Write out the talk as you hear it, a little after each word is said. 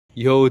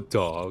Yo,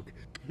 dog.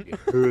 It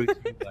hurts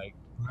me like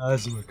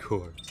plasma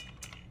core.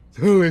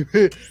 Oh,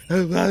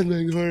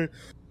 plasma core.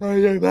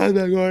 Oh,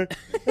 plasma core.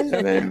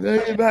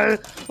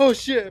 Oh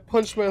shit! I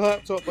punched my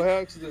laptop by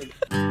accident.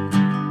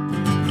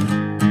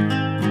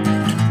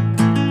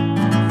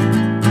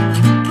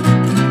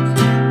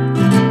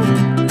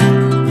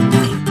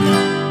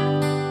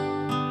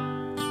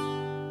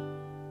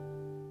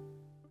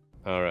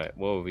 Alright,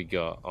 what have we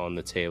got on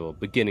the table?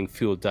 Beginning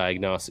fuel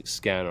diagnostic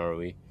scan, are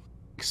we?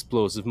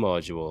 Explosive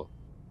module.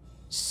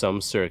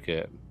 Some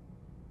circuit.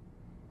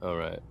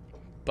 Alright.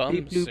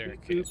 Bum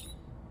circuit.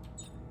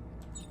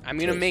 I'm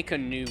gonna make a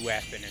new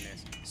weapon in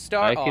this.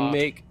 Start I can off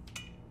make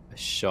a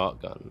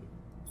shotgun.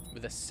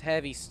 with a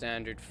heavy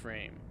standard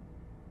frame.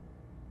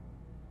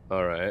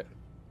 Alright.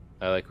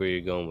 I like where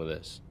you're going with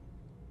this.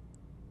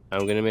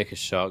 I'm gonna make a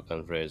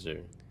shotgun, Fraser.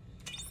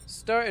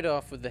 Started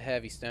off with the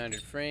heavy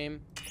standard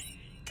frame.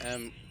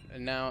 And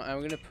now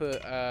I'm gonna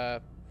put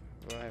That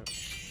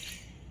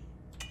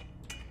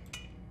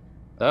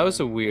was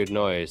a weird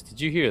noise. Did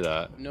you hear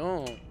that?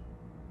 No.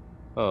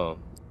 Oh,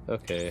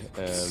 okay.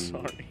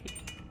 Sorry.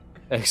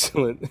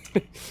 Excellent.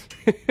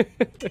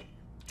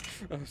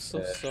 I'm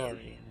so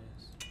sorry.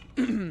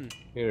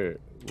 Here,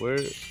 where?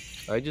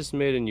 I just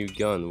made a new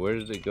gun. Where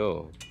did it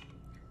go?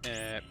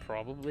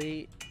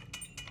 Probably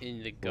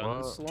in the gun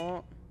What?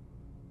 slot.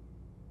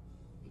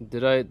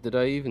 Did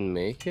I even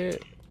make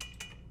it?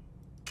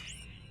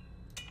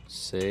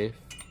 Safe.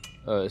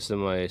 Oh, it's in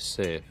my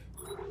safe.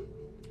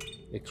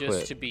 Equip.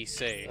 Just to be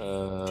safe.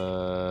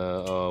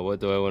 Oh, what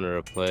do I want to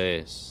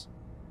replace?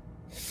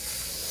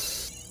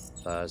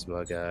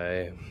 Plasma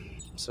guy.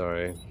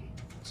 Sorry,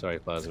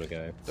 plasma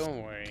guy.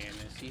 Don't worry,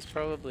 Innis. He's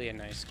probably a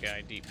nice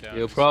guy deep down.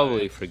 You'll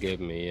probably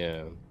forgive me,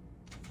 yeah.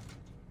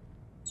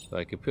 So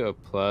I could put a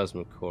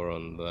plasma core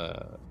on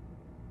that.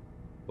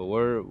 But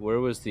where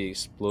was the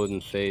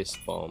exploding face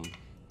bomb?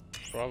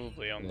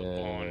 Probably on the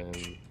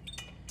launch.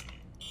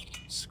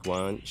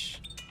 Squanch.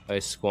 I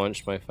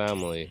squanched my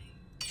family.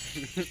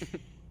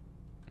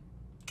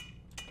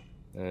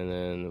 And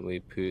then we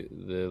put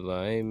the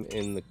lime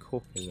in the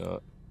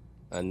coconut.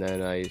 And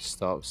then I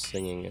stopped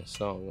singing a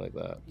song like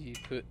that. You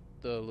put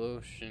the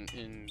lotion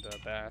in the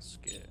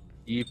basket.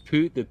 You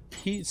put the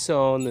pizza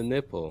on the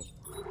nipple.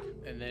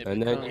 And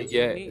then, You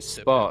get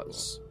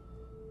spots.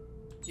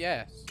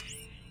 Yes.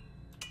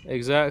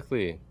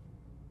 Exactly.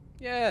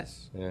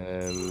 Yes.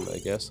 I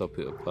guess I'll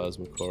put a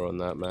plasma core on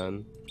that,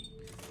 man.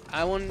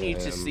 I want you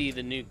to see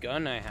the new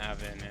gun I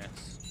have in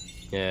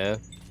this. Yeah.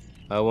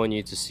 I want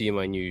you to see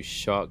my new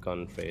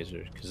shotgun,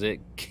 Fraser, because it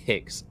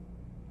kicks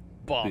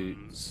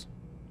Bombs.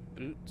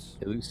 boots.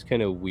 It looks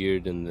kind of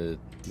weird in the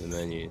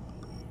menu.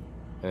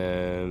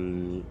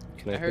 Can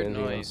I put heard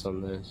anything noise. else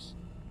on this?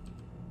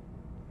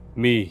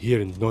 Me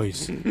hearing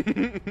noise.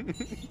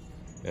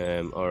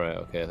 Alright,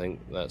 okay, I think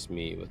that's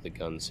me with the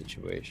gun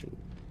situation.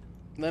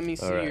 Let me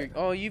see Alright. your...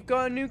 Oh, you've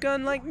got a new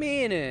gun like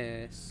me,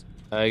 Innis.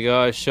 I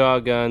got a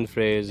shotgun,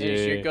 Fraser.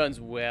 Innis, your gun's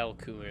well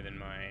cooler than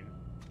mine.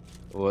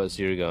 What's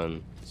your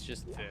gun? It's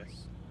just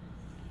this.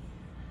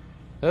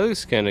 That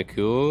looks kind of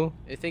cool.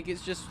 I think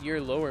it's just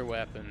your lower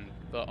weapon,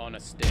 but on a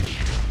stick.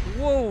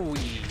 Whoa!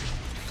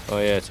 Oh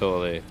yeah,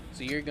 totally.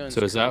 So your gun's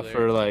So is that cooler.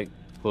 for like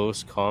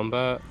close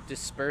combat?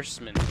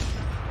 Disbursement.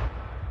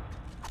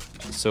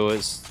 So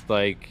it's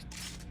like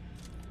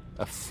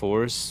a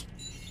force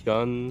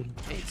gun?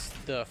 It's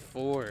the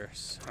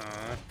force,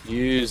 huh?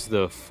 Use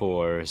the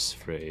force,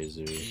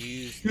 Fraser.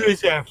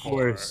 Use that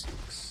force.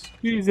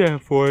 Use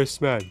that force,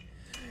 man.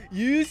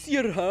 Use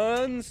your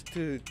hands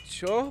to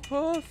chop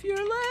off your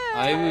legs.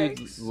 I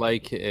would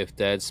like it if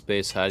Dead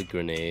Space had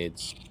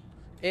grenades.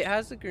 It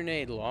has a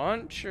grenade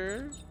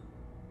launcher.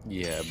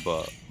 Yeah,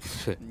 but...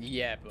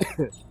 Yeah,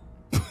 but...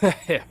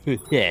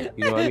 yeah,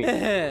 you know what I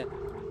mean?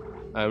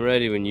 I'm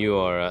ready when you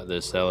are at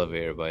this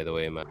elevator, by the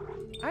way, man.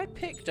 I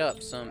picked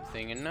up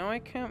something and now I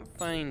can't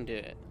find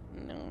it.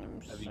 No, I'm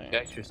Have you saying.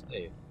 checked your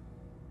safe?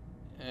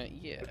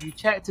 Yeah. Have you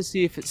checked to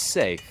see if it's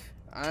safe?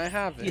 I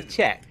haven't. You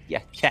check.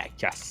 Yeah, check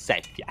your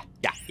safe. Yeah.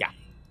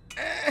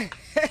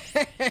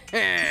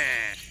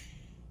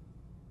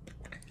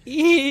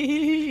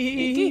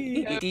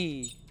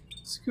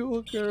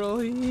 Schoolgirl.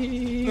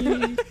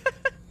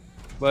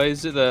 Why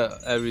is it that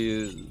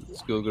every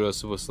schoolgirl is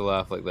supposed to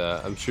laugh like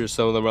that? I'm sure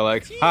some of them are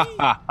like, ha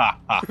ha ha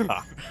ha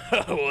ha.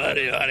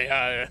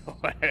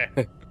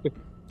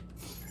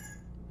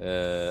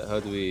 How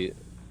do we...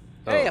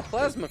 Hey, Oh, a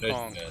plasma there's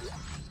conch. this.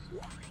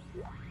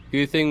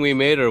 Good thing we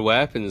made our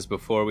weapons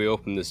before we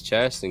opened this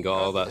chest and got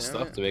all that damn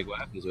stuff it. to make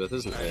weapons with,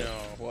 isn't I it? know.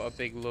 What a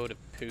big load of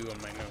poo on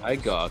my nose. I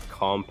got a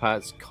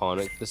compact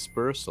conic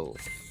dispersal.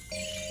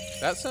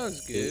 That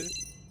sounds good.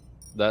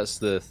 That's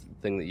the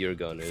thing that your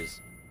gun is.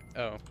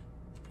 Oh.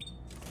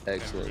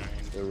 Excellent. Never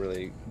mind. I'm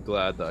really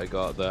glad that I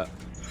got that.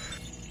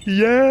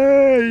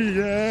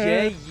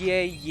 Yeah.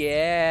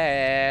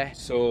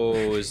 So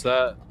is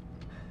that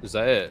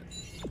it?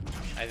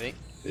 I think.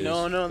 Is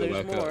No, go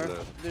there's back up more.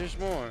 now. There's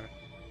more.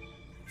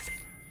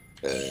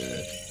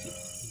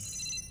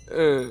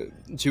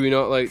 Should we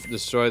not like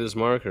destroy this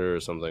marker or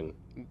something?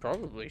 We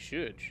probably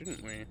should,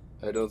 shouldn't we?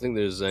 I don't think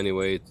there's any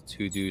way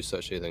to do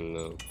such a thing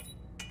though.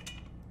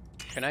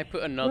 Can I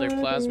put another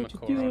plasma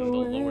core on the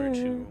lower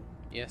two?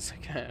 Yes,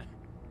 I can.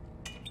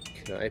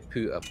 Can I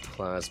put a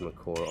plasma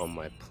core on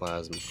my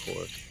plasma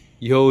core?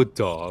 Yo,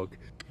 dog.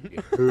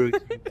 You heard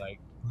you like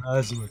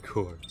plasma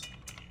cores.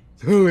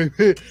 So we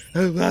put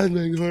a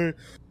plasma core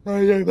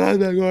on your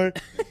plasma core.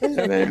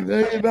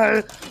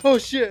 Oh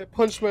shit, I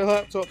punched my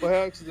laptop by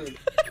accident.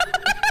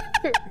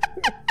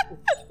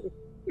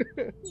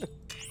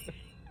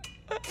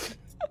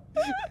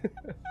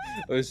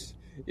 I was,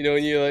 you know,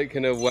 when you like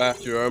kind of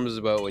waft your arms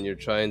about when you're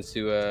trying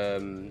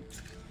to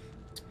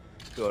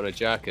go on a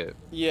jacket.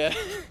 Yeah.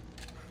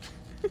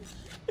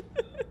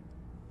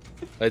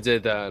 I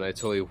did that and I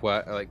totally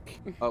like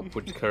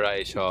upward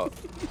karate chop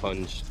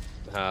punched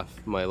half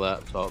my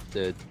laptop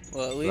did.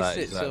 Well, at least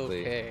it's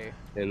exactly okay.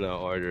 In that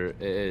order,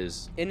 it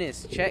is.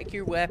 Innis, check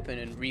your weapon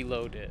and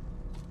reload it.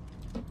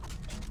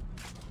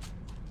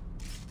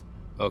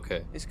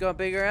 Okay. It's got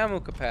bigger ammo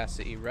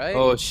capacity, right?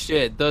 Oh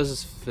shit, it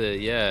does fit,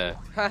 yeah.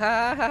 Ha ha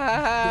ha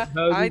ha!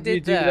 How I did you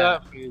did do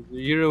that? Fraser?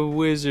 You're a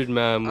wizard,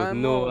 man, with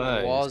I'm no a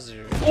eyes.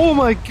 wizard. Oh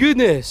my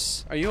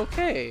goodness! Are you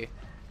okay?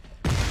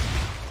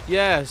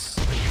 Yes.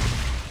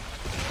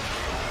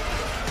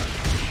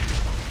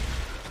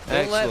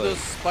 Don't let Excellent. those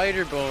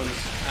spider bones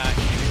at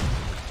you.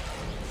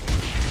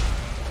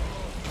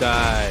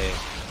 Die.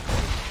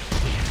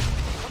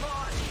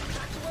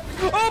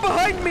 Oh,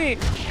 behind me!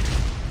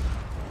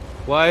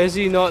 Why is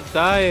he not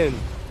dying?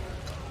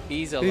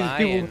 He's a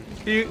lion.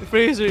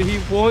 Fraser, he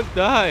won't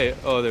die.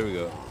 Oh, there we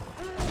go.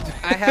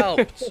 I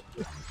helped.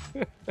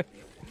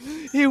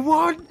 He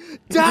won't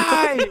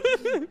die!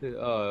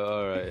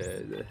 Oh,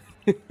 alright.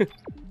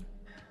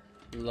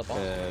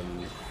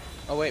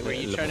 Oh wait, were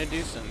you trying to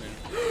do something?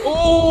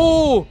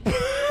 Oh!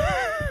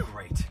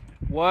 Great.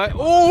 What?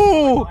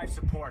 Oh! Life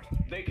support.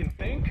 They can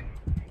think?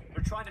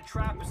 They're trying to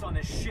trap us on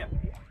this ship.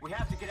 We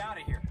have to get out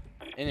of here.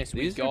 Innis,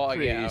 we These are gotta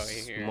pretty get out of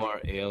here.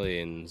 smart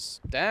aliens.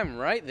 Damn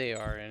right they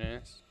are,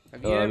 Innis.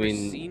 Have you Oh, I ever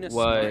mean, seen a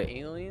why- smart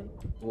alien?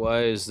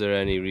 Why is there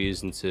any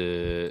reason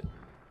to,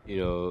 you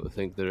know,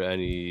 think they're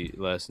any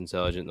less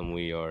intelligent than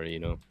we are, you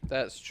know?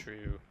 That's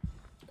true.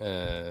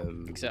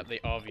 Except Except they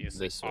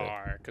obviously this way.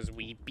 are, because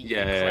we beat the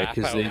yeah, crap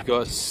because out they've of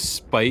got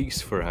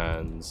spikes for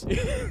hands.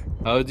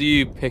 How do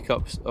you pick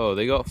up? Oh,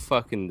 they got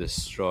fucking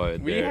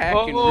destroyed We there. hack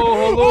and Oh,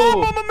 Oh,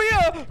 hello! Mamma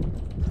Mia!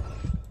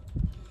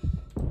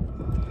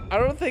 I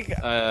don't think.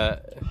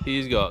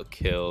 He's got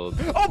killed.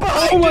 Oh,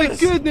 behind Oh my us!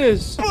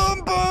 goodness!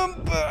 Boom,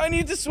 boom! I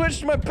need to switch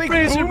to my big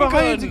Fraser boom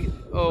behind gun. you!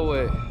 Oh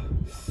wait.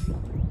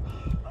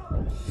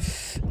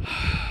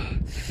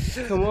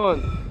 Come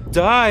on,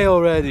 die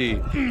already!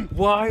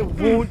 Why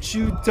won't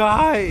you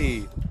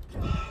die?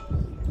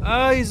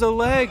 Ah, he's a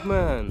leg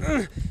man.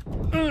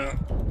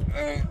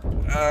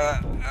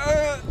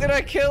 Did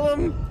I kill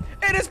him?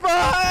 It is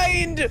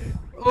behind!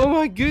 Oh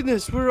my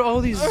goodness, where are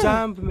all these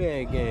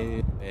Zambme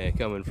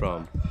coming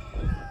from?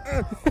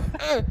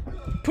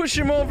 Push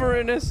him over,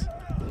 Innis.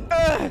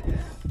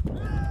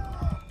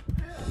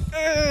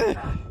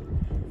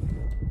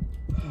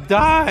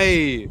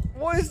 Die!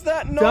 What is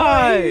that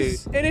Die!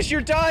 noise? Innis,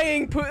 you're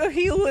dying. Put a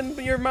heel in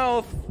your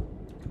mouth.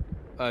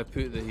 I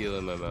put the heel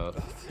in my mouth.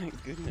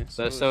 Thank goodness.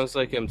 That sounds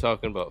like I'm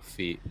talking about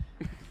feet.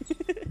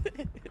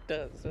 It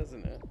does,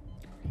 doesn't it?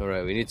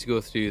 Alright, we need to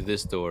go through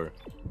this door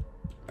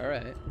All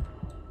right.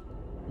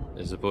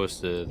 as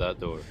opposed to that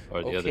door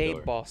or the other Okay,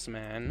 door. boss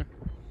man.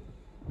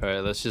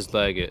 Alright, let's just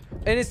lag it.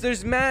 Innis,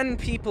 there's man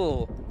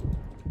people.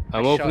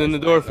 I'm I shot opening the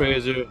his door, leg off.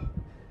 Fraser.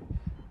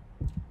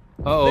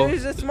 Uh-oh.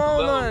 There's a small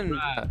Little one.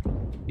 rat.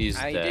 He's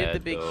I dead, did the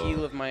big though.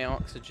 heal of my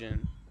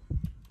oxygen.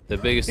 The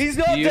biggest. He's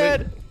not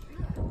dead.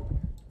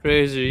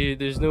 Fraser,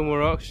 there's no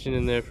more oxygen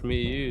in there for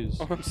me to use.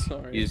 Oh, I'm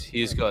sorry.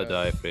 He's gotta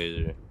die,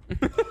 Fraser.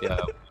 Yeah,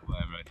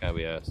 whatever. I can't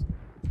be asked.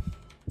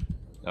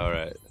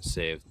 Alright,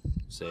 saved.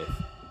 Safe.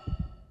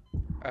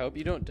 I hope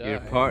you don't die. Your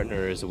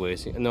partner is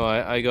wasting. No,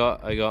 I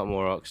got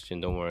more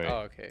oxygen. Don't worry.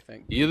 Oh, okay.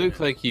 Thank you. You look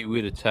like you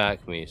would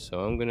attack me, so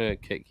I'm gonna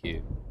kick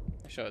you.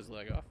 I shot his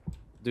leg off.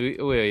 Do we?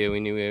 Oh wait, we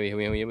knew. I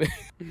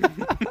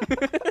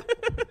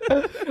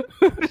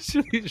was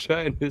really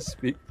trying to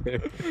speak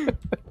there.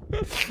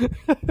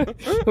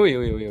 Wait.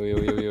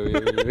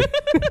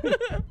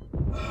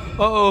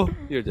 Uh-oh,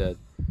 you're dead.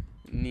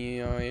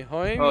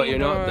 Oh, you're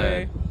not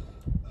dead.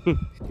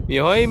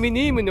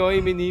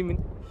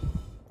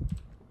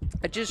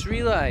 I just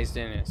realized,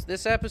 Innis,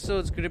 this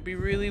episode's gonna be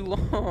really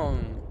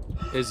long.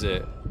 Is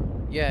it?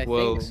 Yeah, I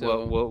think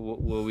so.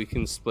 Well, we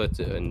can split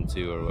it in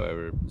two or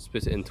whatever.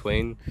 Split it in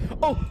twain.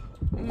 Oh!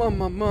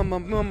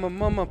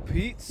 Mama,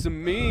 pizza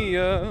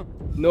mia.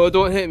 No,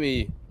 don't hit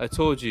me. I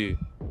told you.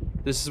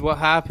 This is what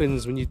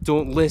happens when you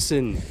don't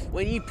listen.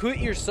 When you put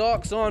your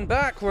socks on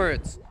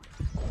backwards.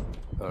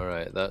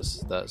 Alright,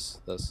 that's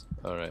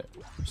alright.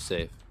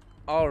 Safe.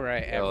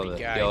 Alright, Get all every the-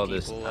 guy, get all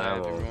this people,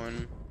 ammo.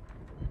 everyone.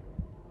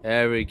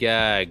 Every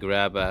guy,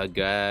 grab a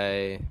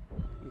guy.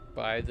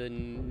 By the...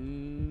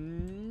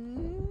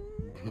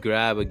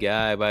 Grab a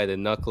guy by the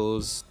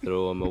knuckles,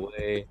 throw him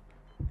away.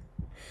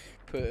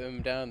 put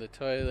him down the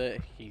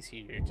toilet. He's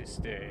here to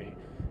stay.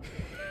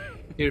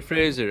 Here,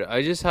 Fraser,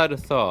 I just had a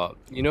thought.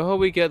 You know how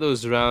we get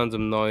those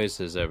random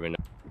noises every now?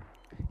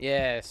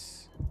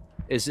 Yes.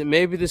 Is it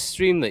maybe the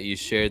stream that you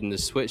shared in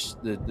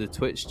the the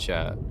Twitch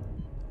chat?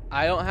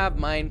 I don't have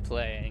mine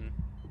playing.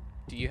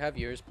 Do you have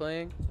yours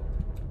playing?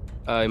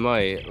 I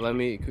might. Let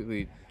me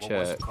quickly What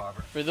was check. it,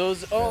 Carver? For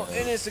those, oh,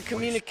 Innis, the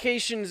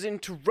communications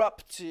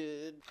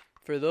interrupted.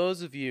 For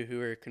those of you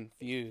who are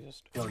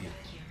confused, Kill you.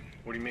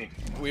 What do you mean?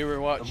 we were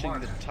watching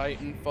mark. the You saw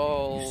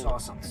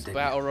Titanfall something, didn't you?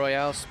 Battle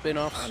Royale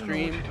spin-off I don't know what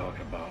stream you're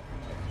talking about.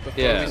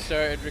 before Yeah. we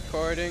started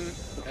recording,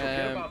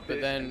 Forget about but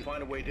this then and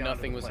find a way down to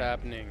nothing the was planet,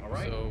 happening, all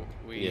right? so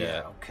we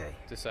Yeah. Okay.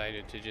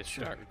 decided to just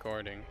start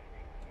recording.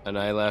 And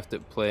I left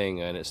it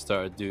playing and it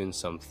started doing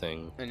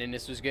something. And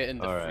Innis was getting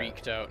the Alright.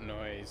 freaked out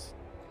noise.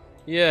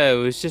 Yeah, it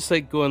was just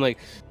like going like.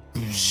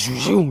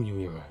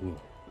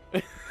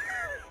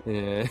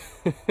 Yeah.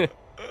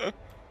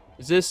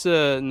 Is this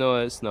no,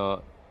 it's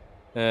not.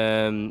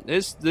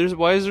 There's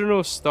why is there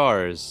no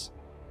stars?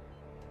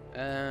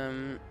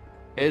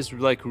 It's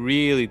like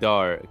really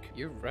dark.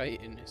 You're right,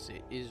 Innis.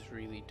 It is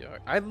really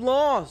dark. I'm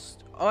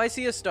lost. Oh, I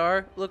see a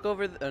star. Look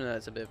over. Oh no,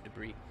 that's a bit of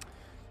debris.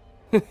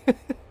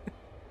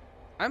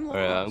 I'm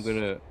lost.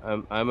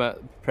 Alright, I'm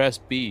at press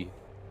B.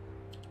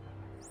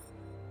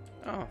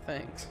 Oh,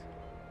 thanks.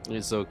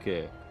 It's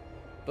okay.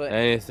 But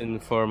Anything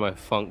for my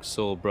funk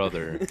soul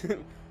brother.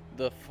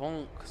 the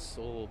funk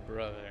soul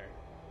brother.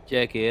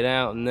 Check it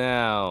out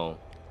now.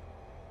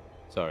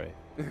 Sorry.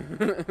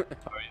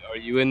 Are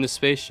you in the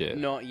spaceship?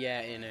 Not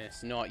yet,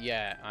 Innis. Not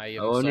yet. I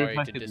am I wonder sorry if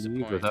I to could leave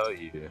disappoint. without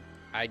you.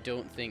 I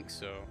don't think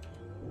so.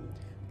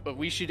 But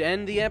we should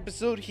end the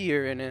episode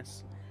here,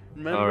 Innis.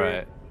 Remember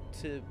Alright.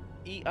 to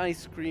eat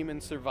ice cream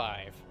and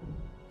survive.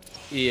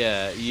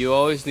 Yeah, you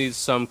always need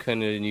some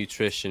kind of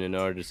nutrition in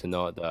order to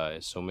not die.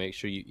 So make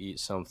sure you eat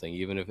something,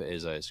 even if it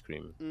is ice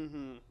cream.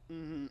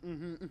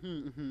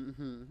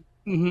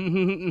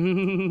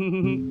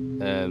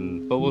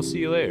 But we'll see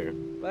you later.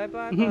 Bye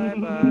bye bye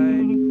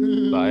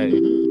bye.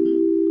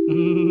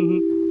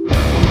 Bye.